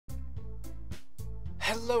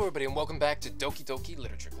Hello everybody and welcome back to Doki Doki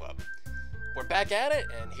Literature Club. We're back at it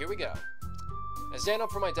and here we go. I stand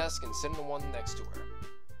up from my desk and sit in the one next to her.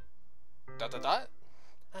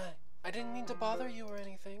 I didn't mean to bother you or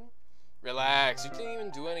anything. Relax, you didn't even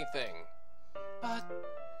do anything. But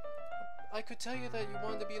I could tell you that you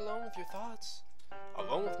wanted to be alone with your thoughts.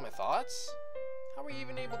 Alone with my thoughts? How were you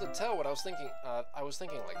even able to tell what I was thinking? I was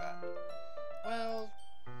thinking like that. Well,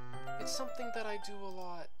 it's something that I do a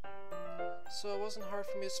lot. So it wasn't hard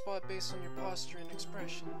for me to spot based on your posture and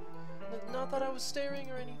expression. Not that I was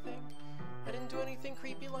staring or anything. I didn't do anything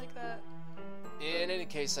creepy like that. In any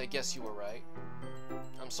case, I guess you were right.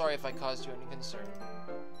 I'm sorry if I caused you any concern.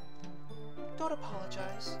 Don't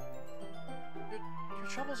apologize. Your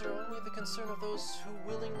troubles are only the concern of those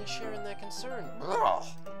who willingly share in that concern. Ugh.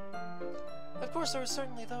 Of course, there are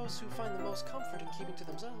certainly those who find the most comfort in keeping to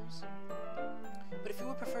themselves. But if you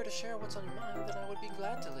would prefer to share what's on your mind, then I would be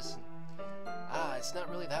glad to listen. It's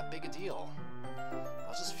not really that big a deal. I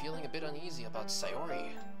was just feeling a bit uneasy about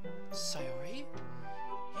Sayori. Sayori?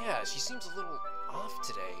 Yeah, she seems a little off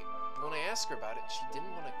today, but when I asked her about it, she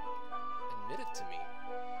didn't want to admit it to me.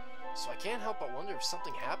 So I can't help but wonder if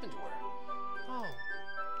something happened to her. Oh,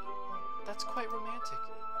 that's quite romantic.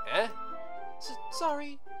 Eh?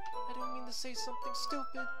 Sorry, I didn't mean to say something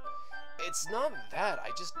stupid. It's not that,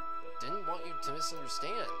 I just didn't want you to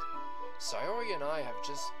misunderstand. Sayori and I have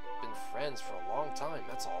just been friends for a long time,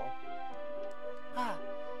 that's all. I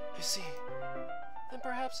see. Then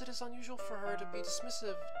perhaps it is unusual for her to be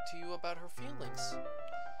dismissive to you about her feelings.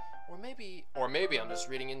 Or maybe I'm just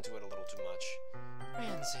reading into it a little too much.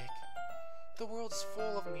 Ranzik, the world is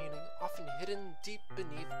full of meaning, often hidden deep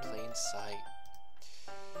beneath plain sight.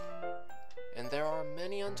 And there are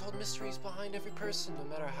many untold mysteries behind every person, no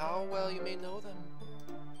matter how well you may know them.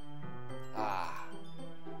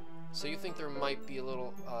 So you think there might be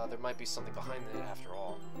something behind it after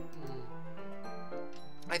all.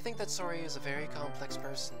 I think that Sayori is a very complex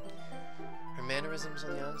person. Her mannerisms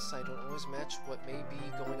on the outside don't always match what may be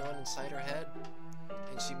going on inside her head,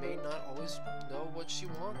 and she may not always know what she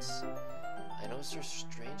wants. I noticed her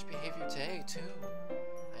strange behavior today, too.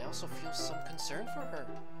 I also feel some concern for her,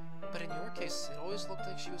 but in your case, it always looked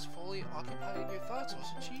like she was fully occupied in your thoughts,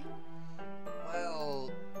 wasn't she? Well,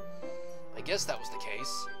 I guess that was the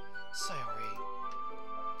case. Sayori,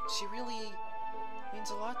 she really means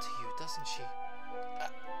a lot to you, doesn't she?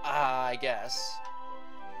 I guess.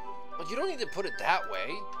 But you don't need to put it that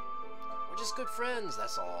way. We're just good friends,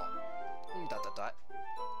 that's all.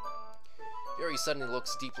 Yuri suddenly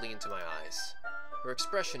looks deeply into my eyes. Her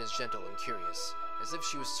expression is gentle and curious, as if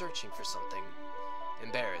she was searching for something.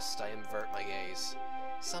 Embarrassed, I invert my gaze.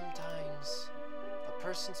 Sometimes a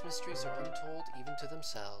person's mysteries are untold even to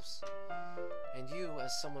themselves. And you,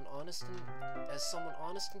 as someone honest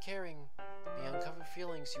and caring, may uncover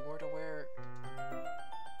feelings you weren't aware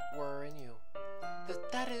were in you.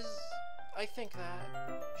 I think that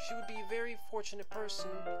she would be a very fortunate person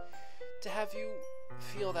to have you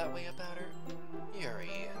feel that way about her.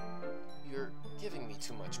 Yuri, you're giving me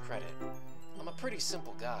too much credit. I'm a pretty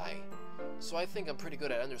simple guy, so I think I'm pretty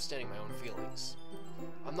good at understanding my own feelings.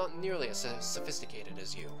 I'm not nearly as sophisticated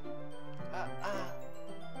as you.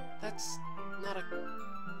 That's not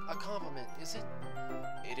a compliment, is it?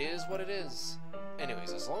 It is what it is.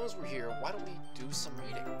 Anyways, as long as we're here, why don't we do some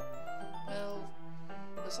reading? Well,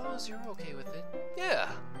 as long as you're okay with it. Yeah.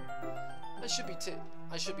 I should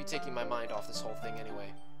be taking my mind off this whole thing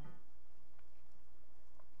anyway. ...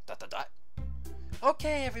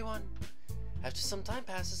 Okay, everyone. After some time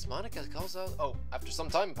passes, Monica calls out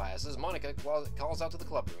to the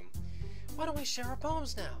club room. Why don't we share our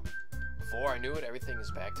poems now? Before I knew it, everything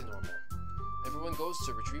is back to normal. Everyone goes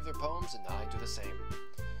to retrieve their poems, and I do the same.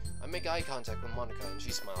 I make eye contact with Monica, and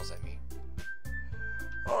she smiles at me.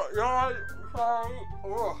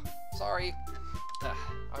 Sorry.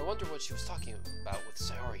 I wonder what she was talking about with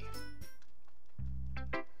Sayori.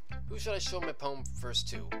 Who should I show my poem first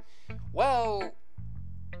to? Well,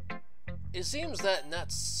 it seems that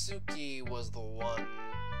Natsuki was the one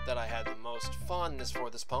that I had the most fondness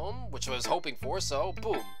for this poem, which I was hoping for, so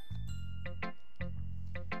boom. ...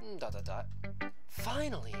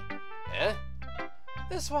 Finally! Eh?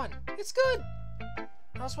 This one! It's good!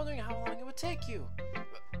 I was wondering how long it would take you.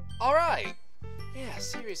 Alright! Yeah,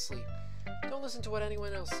 seriously. Don't listen to what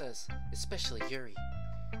anyone else says, especially Yuri.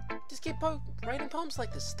 Just keep writing poems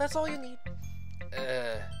like this. That's all you need.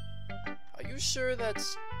 Are you sure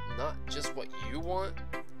that's not just what you want?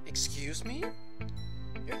 Excuse me?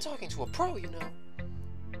 You're talking to a pro, you know.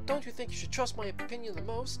 Don't you think you should trust my opinion the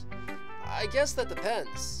most? I guess that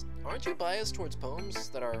depends. Aren't you biased towards poems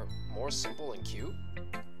that are more simple and cute?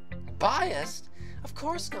 Biased? Of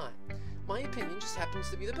course not. My opinion just happens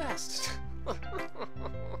to be the best.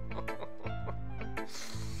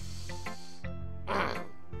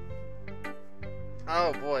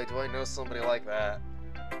 Oh boy, do I know somebody like that.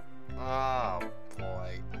 Oh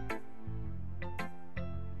boy.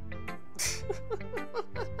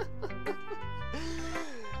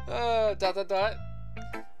 Dot.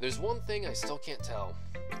 There's one thing I still can't tell.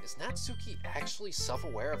 Is Natsuki actually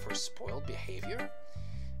self-aware of her spoiled behavior?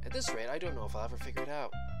 At this rate, I don't know if I'll ever figure it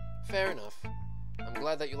out. Fair enough. I'm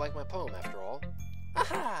glad that you like my poem, after all.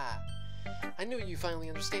 Aha! I knew you finally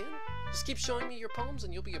understand. Just keep showing me your poems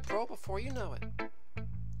and you'll be a pro before you know it.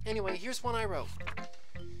 Anyway, here's one I wrote.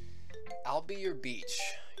 I'll be your beach.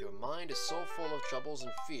 Your mind is so full of troubles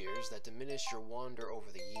and fears that diminish your wonder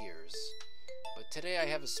over the years. But today I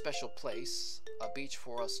have a special place, a beach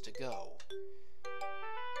for us to go.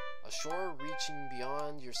 A shore reaching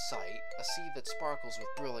beyond your sight, a sea that sparkles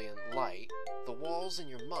with brilliant light. The walls in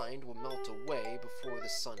your mind will melt away before the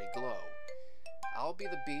sunny glow. I'll be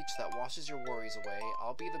the beach that washes your worries away.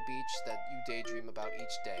 I'll be the beach that you daydream about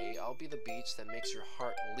each day. I'll be the beach that makes your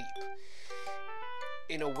heart leap.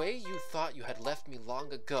 In a way you thought you had left me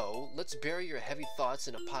long ago, let's bury your heavy thoughts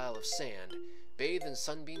in a pile of sand. Bathe in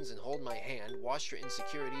sunbeams and hold my hand. Wash your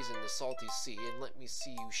insecurities in the salty sea and let me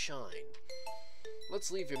see you shine.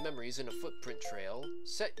 Let's leave your memories in a footprint trail.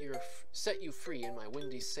 Set you free in my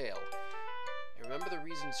windy sail. And remember the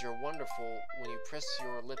reasons you're wonderful when you press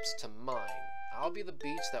your lips to mine. I'll be the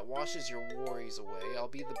beach that washes your worries away. I'll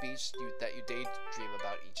be the beach that you daydream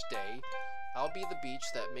about each day. I'll be the beach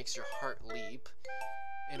that makes your heart leap.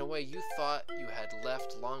 In a way you thought you had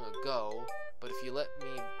left long ago, but if you let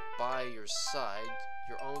me by your side,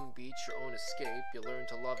 your own beach, your own escape, you'll learn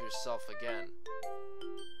to love yourself again.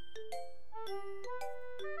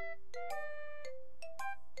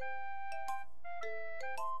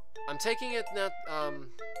 I'm taking it that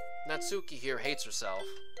Natsuki here hates herself.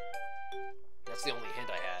 That's the only hint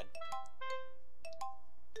I had.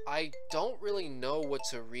 I don't really know what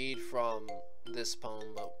to read from this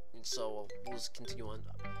poem, but so we'll just continue on.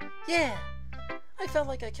 Yeah! I felt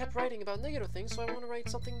like I kept writing about negative things, so I want to write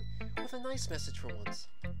something with a nice message for once.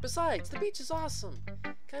 Besides, the beach is awesome.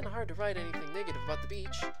 Kinda hard to write anything negative about the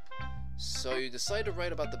beach. So you decided to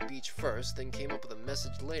write about the beach first, then came up with a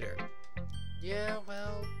message later. Yeah,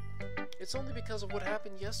 well, it's only because of what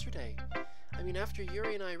happened yesterday. I mean, after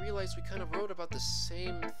Yuri and I realized we kind of wrote about the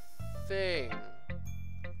same thing.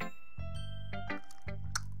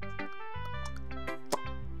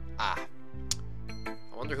 Ah.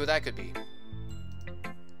 I wonder who that could be.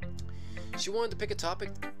 She wanted to pick a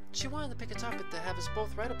topic to have us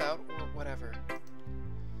both write about, or whatever.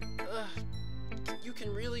 You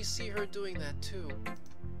can really see her doing that, too.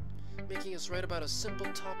 Making us write about a simple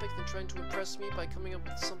topic, then trying to impress me by coming up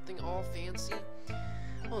with something all fancy.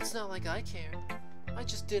 Well, it's not like I cared. I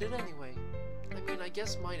just did it anyway. I mean, I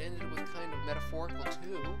guess mine ended with kind of metaphorical,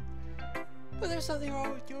 too. But there's nothing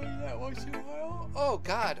wrong with doing that once in a while. Oh,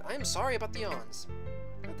 God, I'm sorry about the yawns.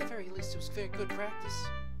 At the very least, it was very good practice.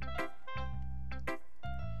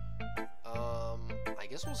 I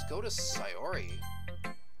guess we'll go to Sayori. ...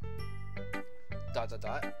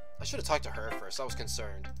 I should have talked to her first, I was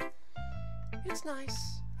concerned. It's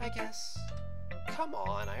nice, I guess. Come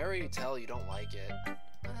on, I already tell you don't like it.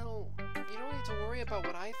 Well, you don't need to worry about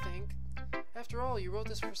what I think. After all, you wrote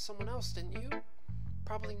this for someone else, didn't you?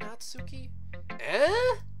 Probably Natsuki?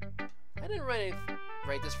 Eh? I didn't write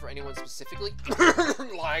this for anyone specifically.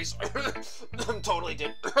 Lies. Totally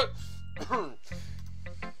did.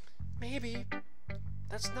 Maybe.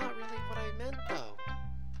 That's not really what I meant, though.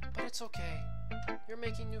 But it's okay. You're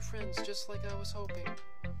making new friends just like I was hoping.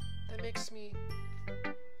 That makes me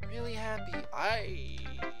really happy. I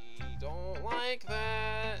don't like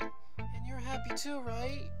that. And you're happy too,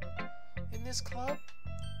 right? In this club?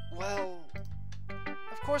 Well,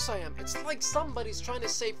 of course I am. It's like somebody's trying to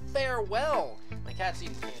say farewell. My cat's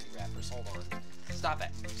eating candy wrappers. Hold on. Stop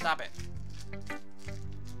it. Stop it.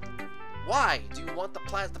 Why do you want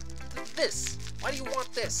this? Why do you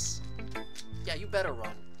want this? Yeah, you better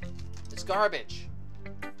run. It's garbage.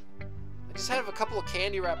 I just have a couple of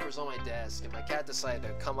candy wrappers on my desk, and my cat decided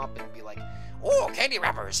to come up and be like, "Oh, candy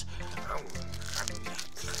wrappers!"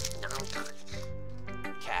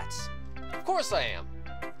 Cats. Of course I am.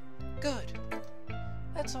 Good.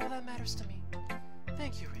 That's all that matters to me.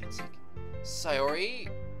 Thank you, Rancic. Sayori,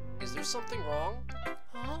 is there something wrong?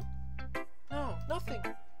 Huh? No, nothing.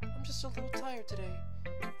 I'm just a little tired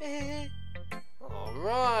today.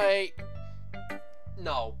 Alright.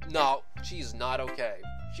 No, she's not okay.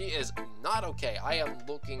 She is not okay. I am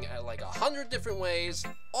looking at like 100 different ways.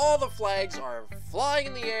 All the flags are flying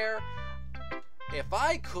in the air.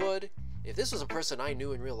 if this was a person I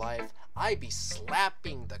knew in real life, I'd be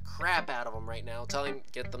slapping the crap out of them right now,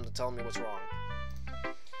 get them to tell me what's wrong.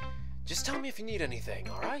 Just tell me if you need anything,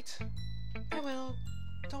 alright? I will.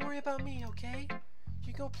 Don't worry about me, okay?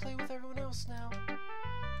 You go play with everyone else now.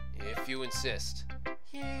 If you insist.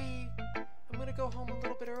 Yay! I'm gonna go home a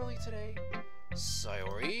little bit early today.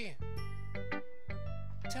 Sayori?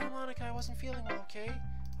 Tell Monica I wasn't feeling well, okay?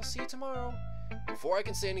 I'll see you tomorrow. Before I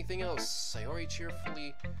can say anything else, Sayori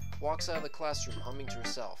cheerfully walks out of the classroom, humming to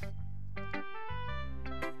herself.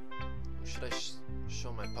 Who should I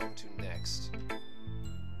show my poem to next?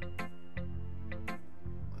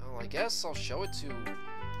 Well, I guess I'll show it to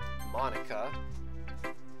Monica.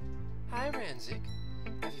 Hi, Ranzik.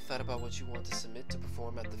 Have you thought about what you want to submit to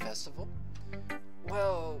perform at the festival?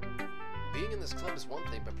 Well, being in this club is one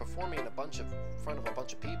thing, but performing in front of a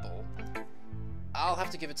bunch of people, I'll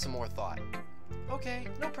have to give it some more thought. Okay,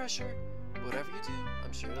 no pressure. Whatever you do,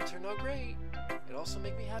 I'm sure it'll turn out great. It'll also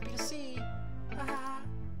make me happy to see.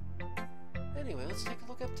 Anyway, let's take a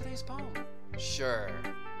look at today's poem. Sure.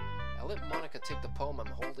 I'll let Monica take the poem I'm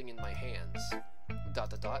holding in my hands. ... I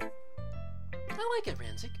like it,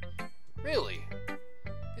 Ranzik. Really?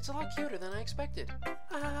 It's a lot cuter than I expected.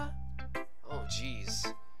 Oh, jeez.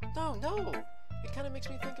 No. It kind of makes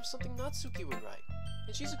me think of something Natsuki would write.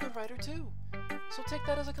 And she's a good writer, too. So take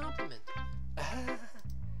that as a compliment.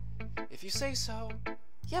 If you say so.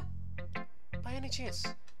 Yep. By any chance,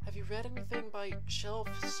 have you read anything by Shel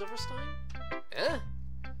Silverstein?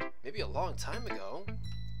 Maybe a long time ago.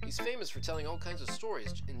 He's famous for telling all kinds of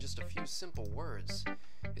stories in just a few simple words.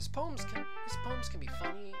 His poems can be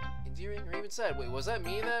funny, endearing, or even sad. Wait, was that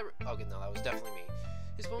me that... Okay, no, that was definitely me.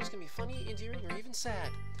 His poems can be funny, endearing, or even sad.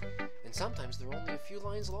 And sometimes they're only a few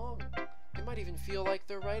lines long. They might even feel like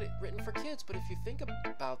they're written for kids, but if you think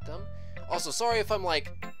about them... Also, sorry if I'm,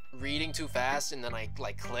 like, reading too fast and then I,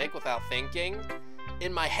 like, click without thinking.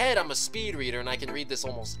 In my head, I'm a speed reader and I can read this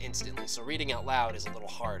almost instantly, so reading out loud is a little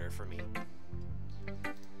harder for me.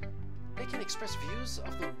 They can express views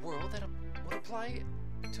of the world that would apply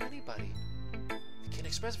to anybody. They can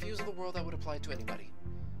express views of the world that would apply to anybody.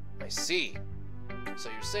 I see. So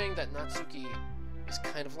you're saying that Natsuki is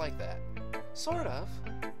kind of like that? Sort of.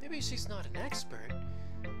 Maybe she's not an expert,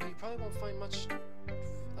 but you probably won't find much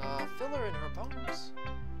filler in her poems.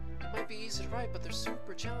 It might be easy to write, but they're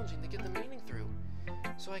super challenging to get the meaning through.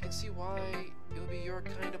 So I can see why it would be your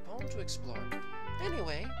kind of poem to explore.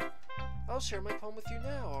 Anyway, I'll share my poem with you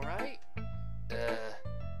now, alright?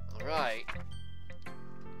 Alright.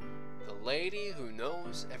 The Lady Who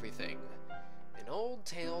Knows Everything. An old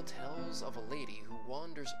tale tells of a lady who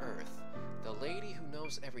wanders Earth. The lady who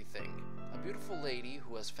knows everything. A beautiful lady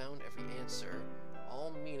who has found every answer,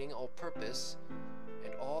 all meaning, all purpose,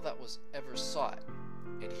 and all that was ever sought.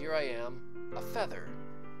 And here I am, a feather,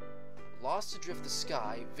 lost adrift the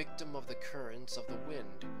sky, victim of the currents of the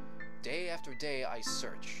wind. Day after day I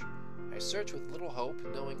search. I search with little hope,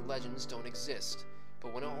 knowing legends don't exist.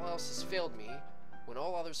 But when all else has failed me, when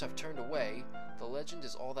all others have turned away, the legend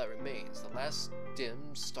is all that remains, the last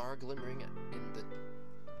dim star glimmering in the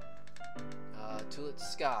tulip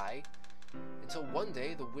sky, until one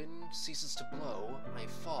day the wind ceases to blow, I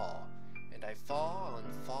fall, and I fall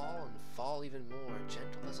and fall and fall even more,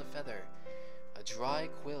 gentle as a feather, a dry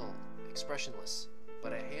quill, expressionless,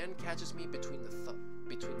 but a hand catches me between the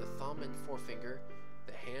thumb and forefinger,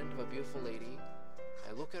 the hand of a beautiful lady.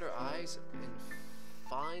 I look at her eyes and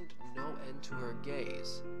find no end to her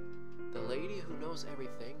gaze. The lady who knows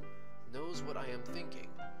everything knows what I am thinking.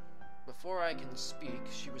 Before I can speak,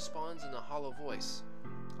 she responds in a hollow voice.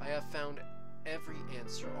 I have found every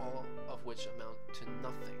answer, all of which amount to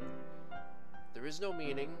nothing. There is no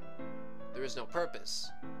meaning, there is no purpose.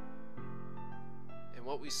 And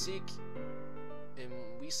we seek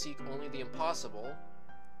only the impossible.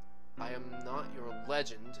 I am not your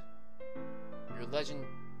legend. Your legend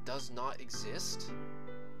does not exist.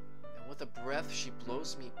 And with a breath, she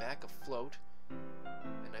blows me back afloat,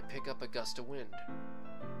 and I pick up a gust of wind.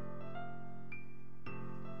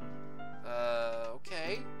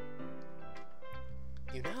 Okay.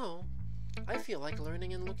 You know, I feel like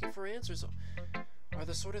learning and looking for answers are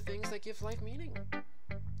the sort of things that give life meaning.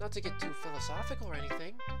 Not to get too philosophical or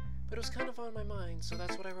anything, but it was kind of on my mind, so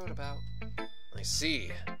that's what I wrote about. I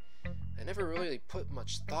see. I never really put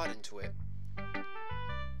much thought into it.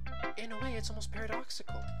 In a way, it's almost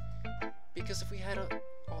paradoxical. Because if we had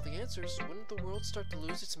all the answers, wouldn't the world start to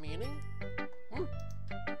lose its meaning?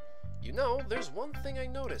 You know, there's one thing I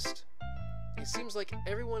noticed. It seems like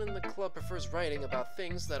everyone in the club prefers writing about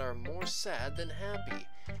things that are more sad than happy.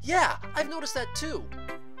 Yeah, I've noticed that too!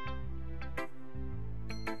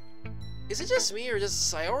 Is it just me, or does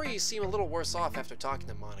Sayori seem a little worse off after talking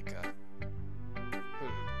to Monica?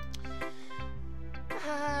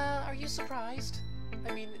 Are you surprised?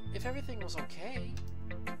 I mean, if everything was okay,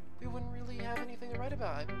 we wouldn't really have anything to write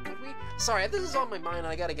about, would we? Sorry, this is on my mind and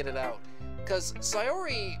I gotta get it out. Because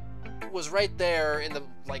Sayori was right there in the,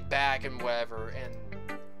 like, back and whatever, and...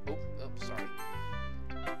 Oh, sorry.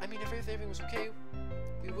 I mean, if everything was okay,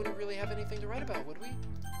 we wouldn't really have anything to write about, would we?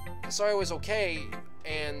 Sayori was okay,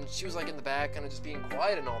 and she was, like, in the back, kind of just being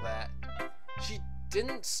quiet and all that. She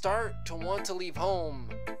didn't start to want to leave home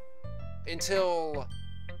until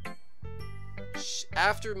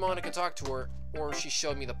after Monica talked to her, or she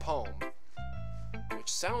showed me the poem, which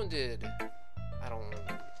sounded, I don't know.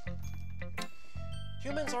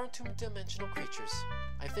 Humans aren't two-dimensional creatures.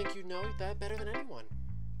 I think you know that better than anyone.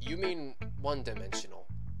 You mean one-dimensional.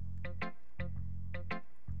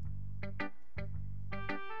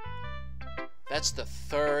 That's the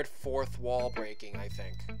third, fourth wall breaking, I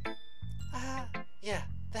think. Yeah,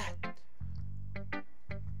 that.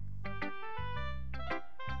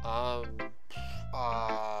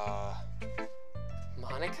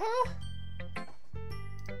 Monica?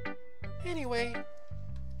 Anyway,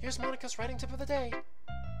 here's Monica's writing tip of the day.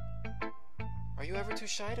 Are you ever too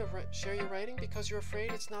shy to share your writing because you're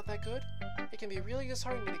afraid it's not that good? It can be really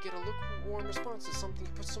disheartening to get a lukewarm response to something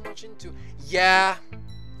you put so much into. Yeah!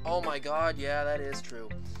 Oh my god, yeah, that is true.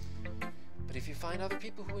 But if you find other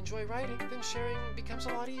people who enjoy writing, then sharing becomes a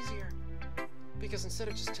lot easier. Because instead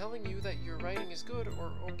of just telling you that your writing is good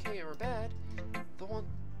or okay or bad, they'll want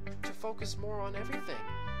to focus more on everything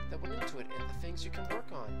that went into it and the things you can work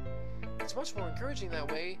on. It's much more encouraging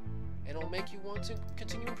that way, and it'll make you want to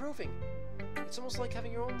continue improving. It's almost like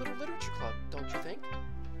having your own little literature club, don't you think?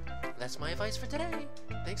 That's my advice for today.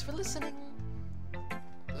 Thanks for listening.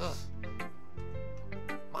 Ugh.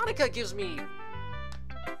 Monica gives me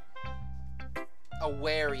a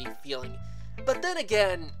wary feeling, but then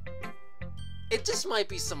again, it just might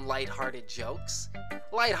be some lighthearted jokes.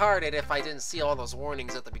 Lighthearted if I didn't see all those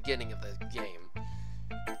warnings at the beginning of the game. ...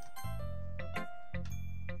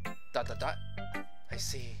 I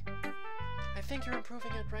see. I think you're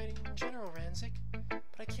improving at writing in general, Ranzik,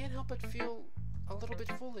 but I can't help but feel a little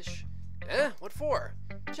bit foolish. What for?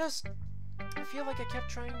 Just, I feel like I kept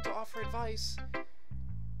trying to offer advice,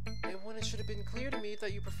 and when it should have been clear to me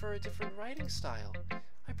that you prefer a different writing style,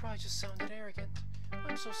 I probably just sounded arrogant.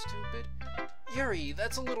 I'm so stupid. Yuri,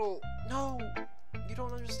 that's a little... No! You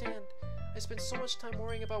don't understand. I spend so much time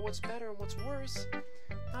worrying about what's better and what's worse.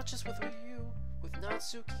 Not just with you, with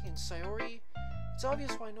Natsuki and Sayori. It's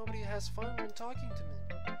obvious why nobody has fun when talking to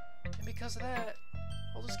me. And because of that,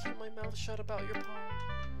 I'll just keep my mouth shut about your poem. ...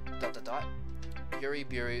 Yuri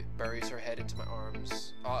buries her head into my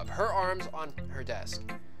arms. Her arms on her desk.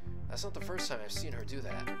 That's not the first time I've seen her do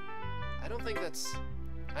that. I don't think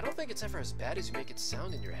it's ever as bad as you make it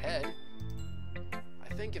sound in your head.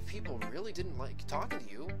 I think if people really didn't like talking to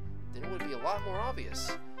you, then it would be a lot more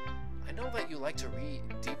obvious. I know that you like to read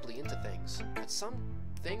deeply into things, but some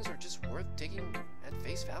things are just worth taking at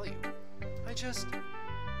face value.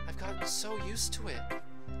 I've gotten so used to it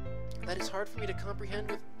that it's hard for me to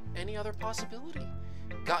comprehend with any other possibility.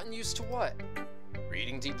 Gotten used to what?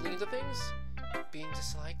 Reading deeply into things? Being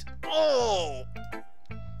disliked? Oh!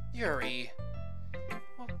 Yuri.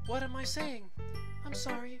 What am I saying? I'm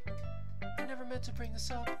sorry. I never meant to bring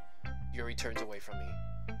this up. Yuri turns away from me.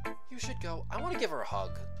 You should go. I want to give her a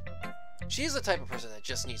hug. She's the type of person that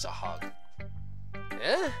just needs a hug.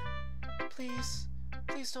 Please.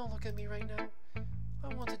 Please don't look at me right now.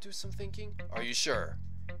 I want to do some thinking. Are you sure?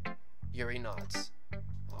 Yuri nods.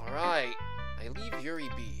 Alright. I leave Yuri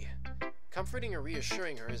be. Comforting or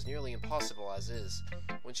reassuring her is nearly impossible as is.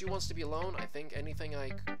 When she wants to be alone, I think anything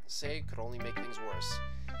I say could only make things worse.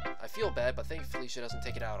 I feel bad, but thankfully she doesn't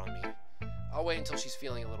take it out on me. I'll wait until she's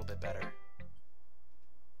feeling a little bit better.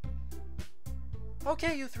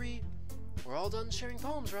 Okay, you three. We're all done sharing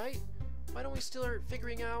poems, right? Why don't we start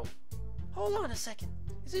figuring out... Hold on a second.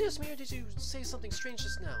 Is it just me or did you say something strange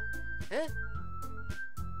just now?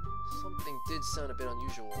 Something did sound a bit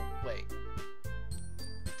unusual. Wait.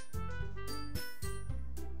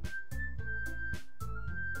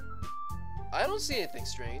 I don't see anything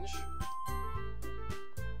strange.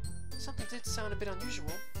 Something did sound a bit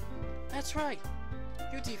unusual. That's right.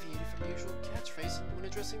 You deviated from the usual catchphrase when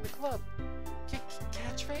addressing the club.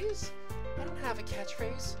 Catchphrase? I don't have a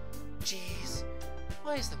catchphrase. Jeez.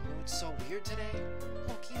 Why is the mood so weird today?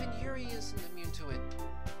 Look, even Yuri isn't immune to it.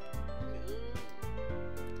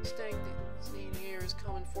 Stagnating here is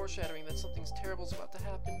common foreshadowing that something's terrible is about to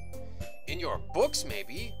happen. In your books,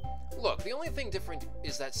 maybe? Look, the only thing different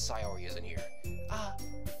is that Sayori isn't here.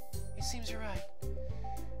 Is seems you're right.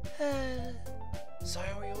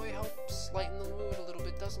 Sayori helps lighten the mood a little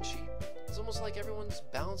bit, doesn't she? It's almost like everyone's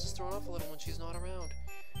balance is thrown off a little when she's not around.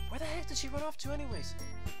 Where the heck did she run off to anyways?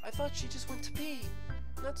 I thought she just went to pee.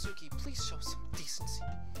 Natsuki, please show some decency.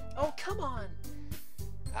 Oh, come on!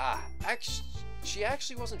 She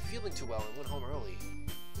actually wasn't feeling too well and went home early.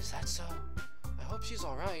 Is that so? I hope she's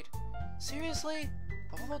alright. Seriously?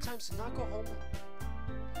 Of all the times to not go home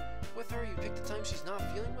with her, you picked the time she's not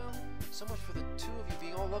feeling well? So much for the two of you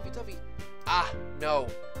being all lovey-dovey. No.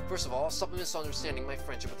 First of all, stop misunderstanding my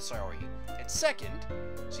friendship with Sayori. And second,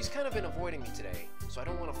 she's kind of been avoiding me today, so I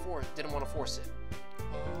didn't want to force it.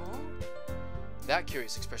 Oh? That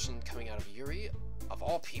curious expression coming out of Yuri, of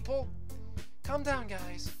all people? Calm down,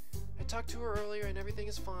 guys. I talked to her earlier and everything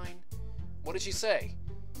is fine. What did she say?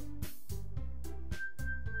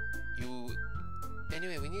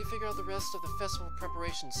 Anyway, we need to figure out the rest of the festival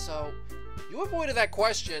preparations, so... You avoided that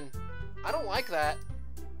question. I don't like that.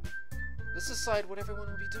 Let's decide what everyone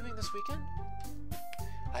will be doing this weekend.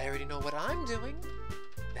 I already know what I'm doing.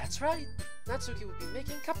 That's right. Natsuki will be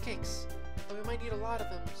making cupcakes. And we might need a lot of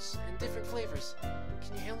them, in different flavors.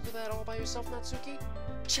 Can you handle that all by yourself, Natsuki?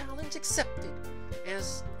 Challenge accepted.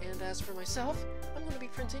 And as for myself, I'm going to be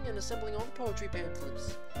printing and assembling all the poetry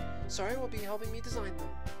pamphlets. Sorry will be helping me design them.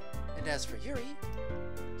 And as for Yuri,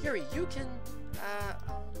 you can,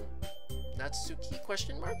 Natsuki,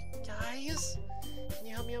 question mark? Guys, can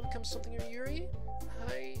you help me become something of Yuri?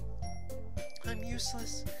 I'm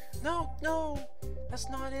useless. No, that's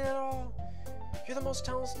not it at all. You're the most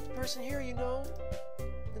talented person here, you know.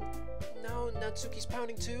 And now Natsuki's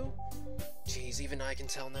pounding too. Jeez, even I can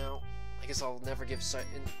tell now. I guess I'll never give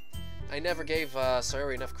I never gave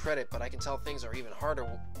Sayori enough credit, but I can tell things are even harder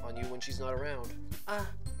on you when she's not around. That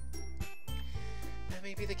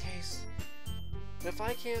may be the case. But if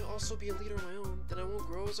I can't also be a leader of my own, then I won't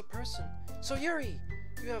grow as a person. So Yuri,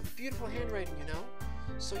 you have beautiful handwriting, you know?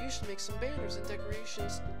 So you should make some banners and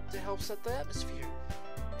decorations to help set the atmosphere.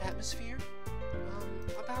 Atmosphere?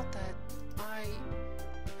 About that, I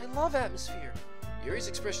love atmosphere. Yuri's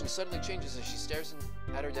expression suddenly changes as she stares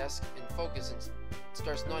at her desk in focus and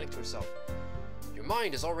starts nodding to herself. Your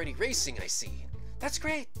mind is already racing, I see. That's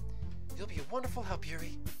great. You'll be a wonderful help,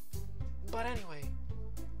 Yuri. But anyway,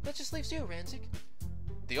 that just leaves you, Ranzik.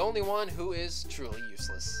 The only one who is truly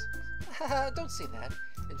useless. Don't say that.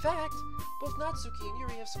 In fact, both Natsuki and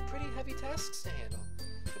Yuri have some pretty heavy tasks to handle.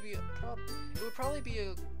 It would probably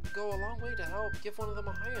go a long way to help give one of them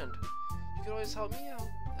a hand. You could always help me out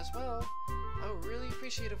as well. I would really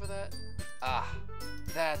appreciate it for that.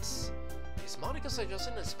 Is Monica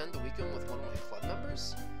suggesting to spend the weekend with one of my club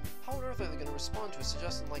members? How on earth are they going to respond to a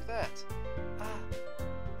suggestion like that?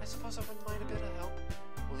 I suppose I wouldn't mind a bit of help.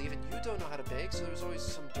 Well, even you don't know how to bake, so there's always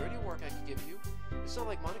some dirty work I could give you. It's not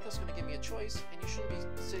like Monica's going to give me a choice, and you shouldn't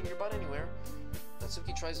be sitting your butt anywhere.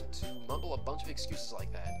 Natsuki tries to mumble a bunch of excuses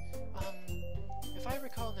like that. If I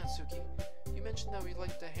recall, Natsuki, you mentioned that you'd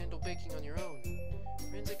like to handle baking on your own.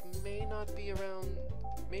 Ranzik may not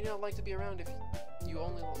like to be around if you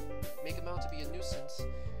only make him out to be a nuisance.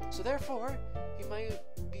 So therefore, he might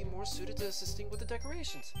be more suited to assisting with the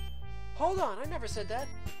decorations. Hold on, I never said that.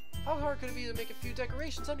 How hard could it be to make a few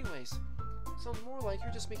decorations anyways? Sounds more like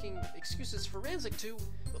you're just making excuses for Ranzik to...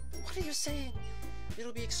 What are you saying?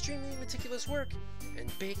 It'll be extremely meticulous work,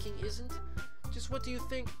 and baking isn't? Just what do you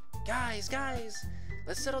think? Guys,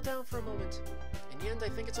 let's settle down for a moment. In the end, I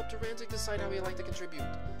think it's up to Ranzik to decide how he'd like to contribute.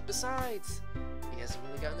 Besides, he hasn't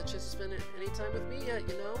really gotten the chance to spend any time with me yet,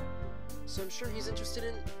 you know? So I'm sure he's interested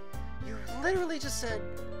in... You literally just said...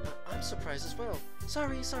 I'm surprised as well.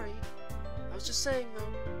 Sorry. I was just saying,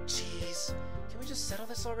 though. Jeez, can we just settle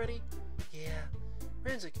this already? Yeah.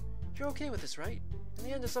 Ranzik, you're okay with this, right? In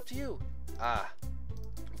the end, it's up to you.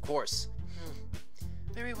 Of course.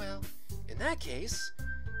 Very well. In that case,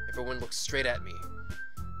 everyone looks straight at me.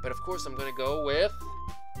 But of course, I'm gonna go with...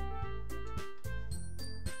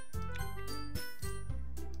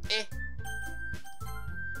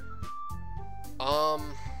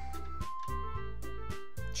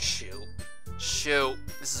 Shoot.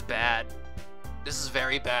 This is bad. This is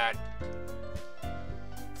very bad.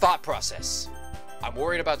 Thought process. I'm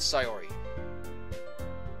worried about Sayori.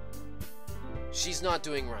 She's not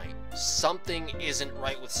doing right. Something isn't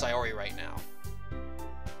right with Sayori right now.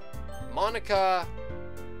 Monica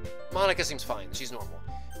seems fine. She's normal.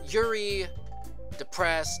 Yuri,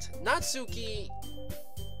 depressed. Natsuki,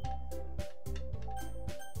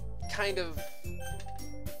 kind of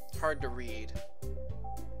hard to read.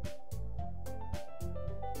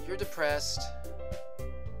 You're depressed.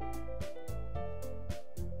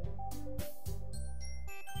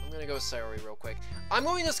 I'm gonna go with Sayori real quick. I'm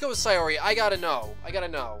going to just go with Sayori. I gotta know.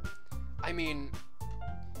 I mean,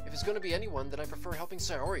 if it's gonna be anyone, then I prefer helping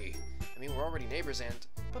Sayori. I mean, we're already neighbors, and...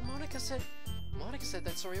 But Monica said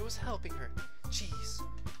that Sayori was helping her. Jeez.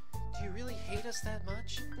 Do you really hate us that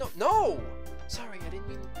much? No! Sorry, I didn't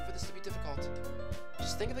mean for this to be difficult.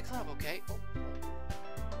 Just think of the club, okay? Oh.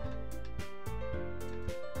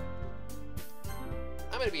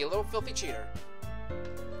 I'm gonna be a little filthy cheater.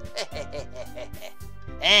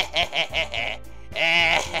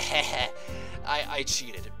 I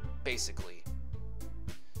cheated, basically.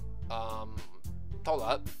 Hold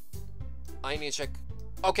up. I need to check.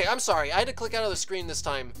 Okay, I'm sorry. I had to click out of the screen this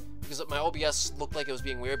time because my OBS looked like it was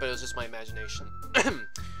being weird, but it was just my imagination.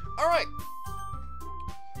 Alright.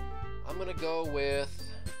 I'm gonna go with...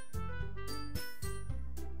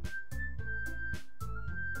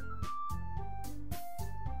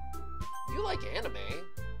 You like anime?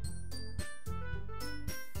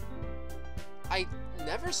 I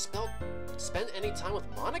never spent any time with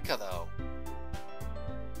Monica, though.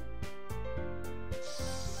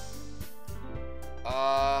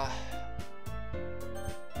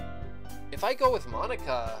 If I go with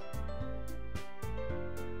Monica...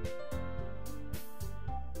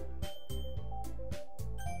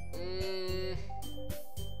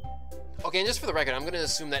 Okay, and just for the record, I'm gonna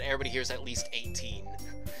assume that everybody here is at least 18.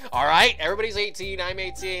 Alright? Everybody's 18, I'm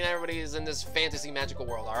 18, everybody is in this fantasy magical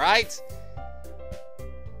world, alright?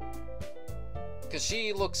 Because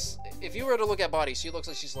she looks... If you were to look at body, she looks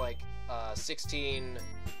like she's like 16,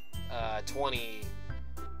 20,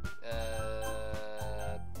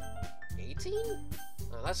 18?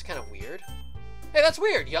 Oh, that's kind of weird. Hey, that's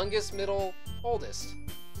weird. Youngest, middle, oldest.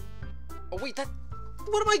 Oh, wait, that...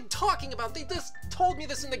 What am I talking about? They just told me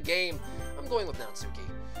this in the game. I'm going with Natsuki.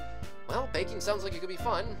 Well, baking sounds like it could be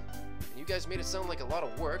fun. And you guys made it sound like a lot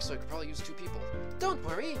of work, so I could probably use 2 people. Don't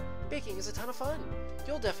worry. Baking is a ton of fun.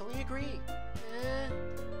 You'll definitely agree.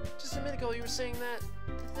 Just a minute ago you were saying that.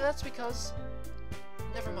 That's because...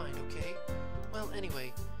 Never mind, okay? Well,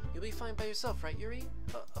 anyway, you'll be fine by yourself, right, Yuri?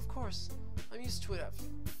 Of course. I'm used to it.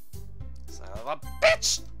 Son of a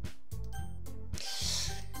bitch!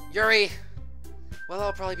 Yuri! Well,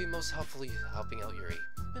 I'll probably be most helpfully helping out Yuri.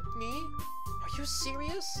 Me? Are you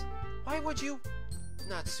serious? Why would you...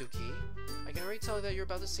 Natsuki, I can already tell that you're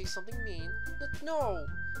about to say something mean. No!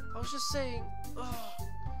 I was just saying... Ugh.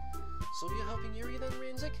 So you're helping Yuri then,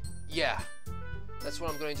 Ranzik? Yeah. That's what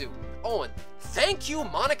I'm going to do. Oh, and thank you,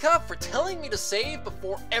 Monica, for telling me to save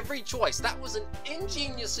before every choice. That was an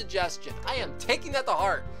ingenious suggestion. I am taking that to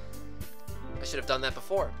heart. I should have done that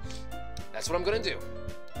before. That's what I'm going to do.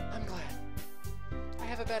 I'm glad. I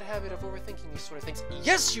have a bad habit of overthinking these sort of things.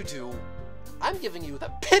 Yes, you do. I'm giving you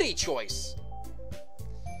the pity choice.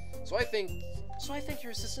 So I think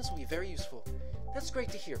your assistance will be very useful. That's great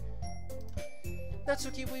to hear.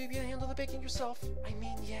 Natsuki, will you be able to handle the baking yourself? I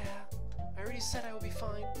mean, yeah. I already said I would be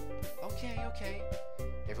fine. Okay.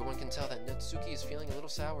 Everyone can tell that Natsuki is feeling a little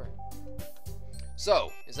sour.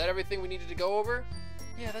 So, is that everything we needed to go over?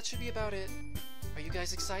 Yeah, that should be about it. Are you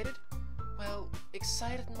guys excited? Well,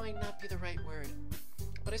 excited might not be the right word.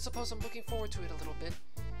 But I suppose I'm looking forward to it a little bit.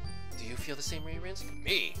 Do you feel the same way, Ranzik?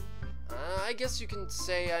 Me? I guess you can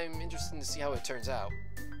say I'm interested to see how it turns out.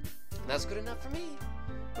 And that's good enough for me.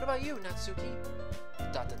 What about you, Natsuki? ...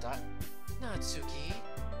 Natsuki?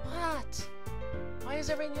 What? Why is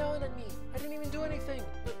everyone yelling at me? I didn't even do anything.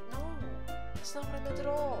 No, that's not what I meant at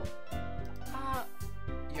all.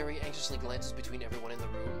 Yuri anxiously glances between everyone in the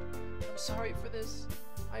room. I'm sorry for this.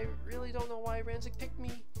 I really don't know why Ranzik picked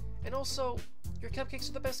me. And also, your cupcakes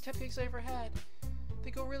are the best cupcakes I ever had.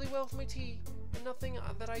 They go really well with my tea, and nothing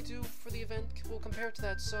that I do for the event will compare to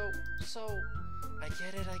that, so, I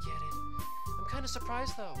get it. I'm kind of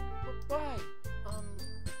surprised, though. But why?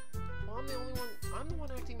 Well, I'm the one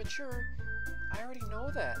acting mature. I already know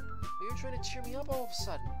that. But you're trying to cheer me up all of a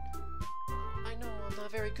sudden. I know, I'm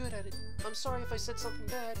not very good at it. I'm sorry if I said something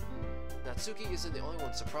bad. Natsuki isn't the only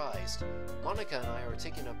one surprised. Monica and I are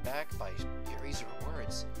taken aback by Yuri's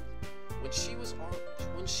words. When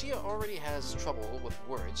she already has trouble with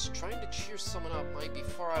words, trying to cheer someone up might be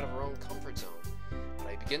far out of her own comfort zone. But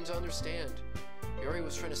I begin to understand. Yuri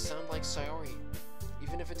was trying to sound like Sayori.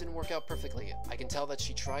 Even if it didn't work out perfectly, I can tell that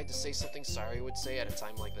she tried to say something Sayori would say at a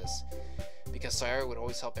time like this. Because Sayori would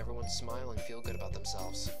always help everyone smile and feel good about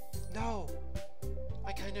themselves. No!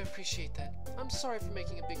 I kind of appreciate that. I'm sorry for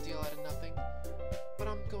making a big deal out of nothing. But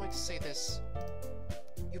I'm going to say this.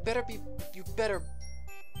 You better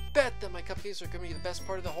bet that my cupcakes are going to be the best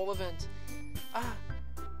part of the whole event.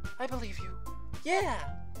 I believe you. Yeah!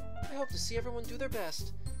 I hope to see everyone do their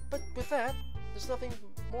best. But with that, there's nothing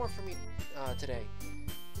more for me today.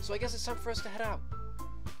 so I guess it's time for us to head out.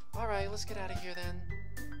 Alright, let's get out of here then.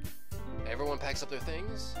 Everyone packs up their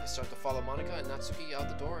things. They start to follow Monika and Natsuki out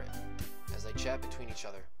the door as they chat between each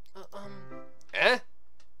other. Eh?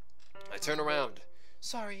 I turn around.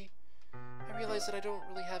 Sorry. I realize that I don't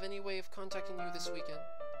really have any way of contacting you this weekend.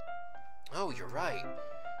 Oh, you're right.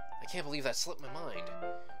 I can't believe that slipped my mind.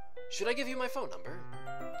 Should I give you my phone number?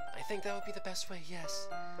 I think that would be the best way, yes.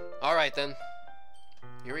 Alright then.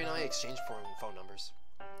 Yuri and I exchange phone numbers.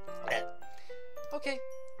 Okay.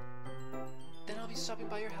 Then I'll be stopping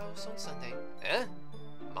by your house on Sunday. Eh?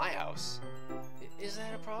 My house? Is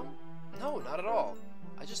that a problem? No, not at all.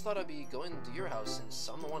 I just thought I'd be going to your house since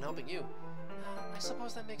I'm the one helping you. I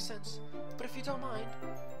suppose that makes sense. But if you don't mind,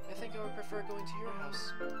 I think I would prefer going to your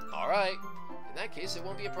house. Alright. In that case, it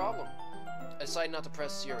won't be a problem. I decided not to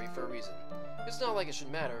press Yuri for a reason. It's not like it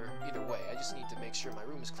should matter either way. I just need to make sure my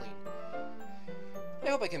room is clean. I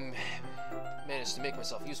hope I can manage to make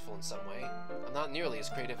myself useful in some way. I'm not nearly as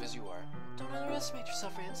creative as you are. Don't underestimate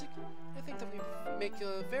yourself, Rancic. I think that we make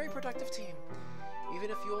a very productive team. Even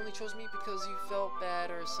if you only chose me because you felt bad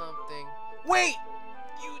or something. Wait!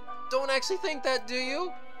 You don't actually think that, do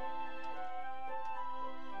you?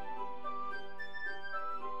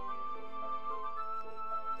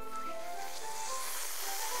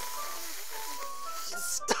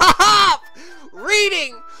 Stop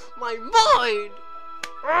reading my mind!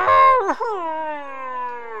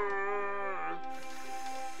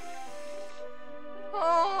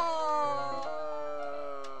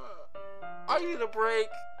 I need a break.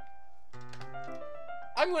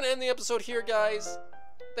 I'm going to end the episode here, guys.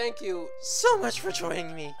 Thank you so much for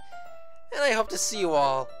joining me. And I hope to see you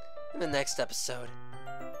all in the next episode.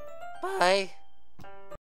 Bye.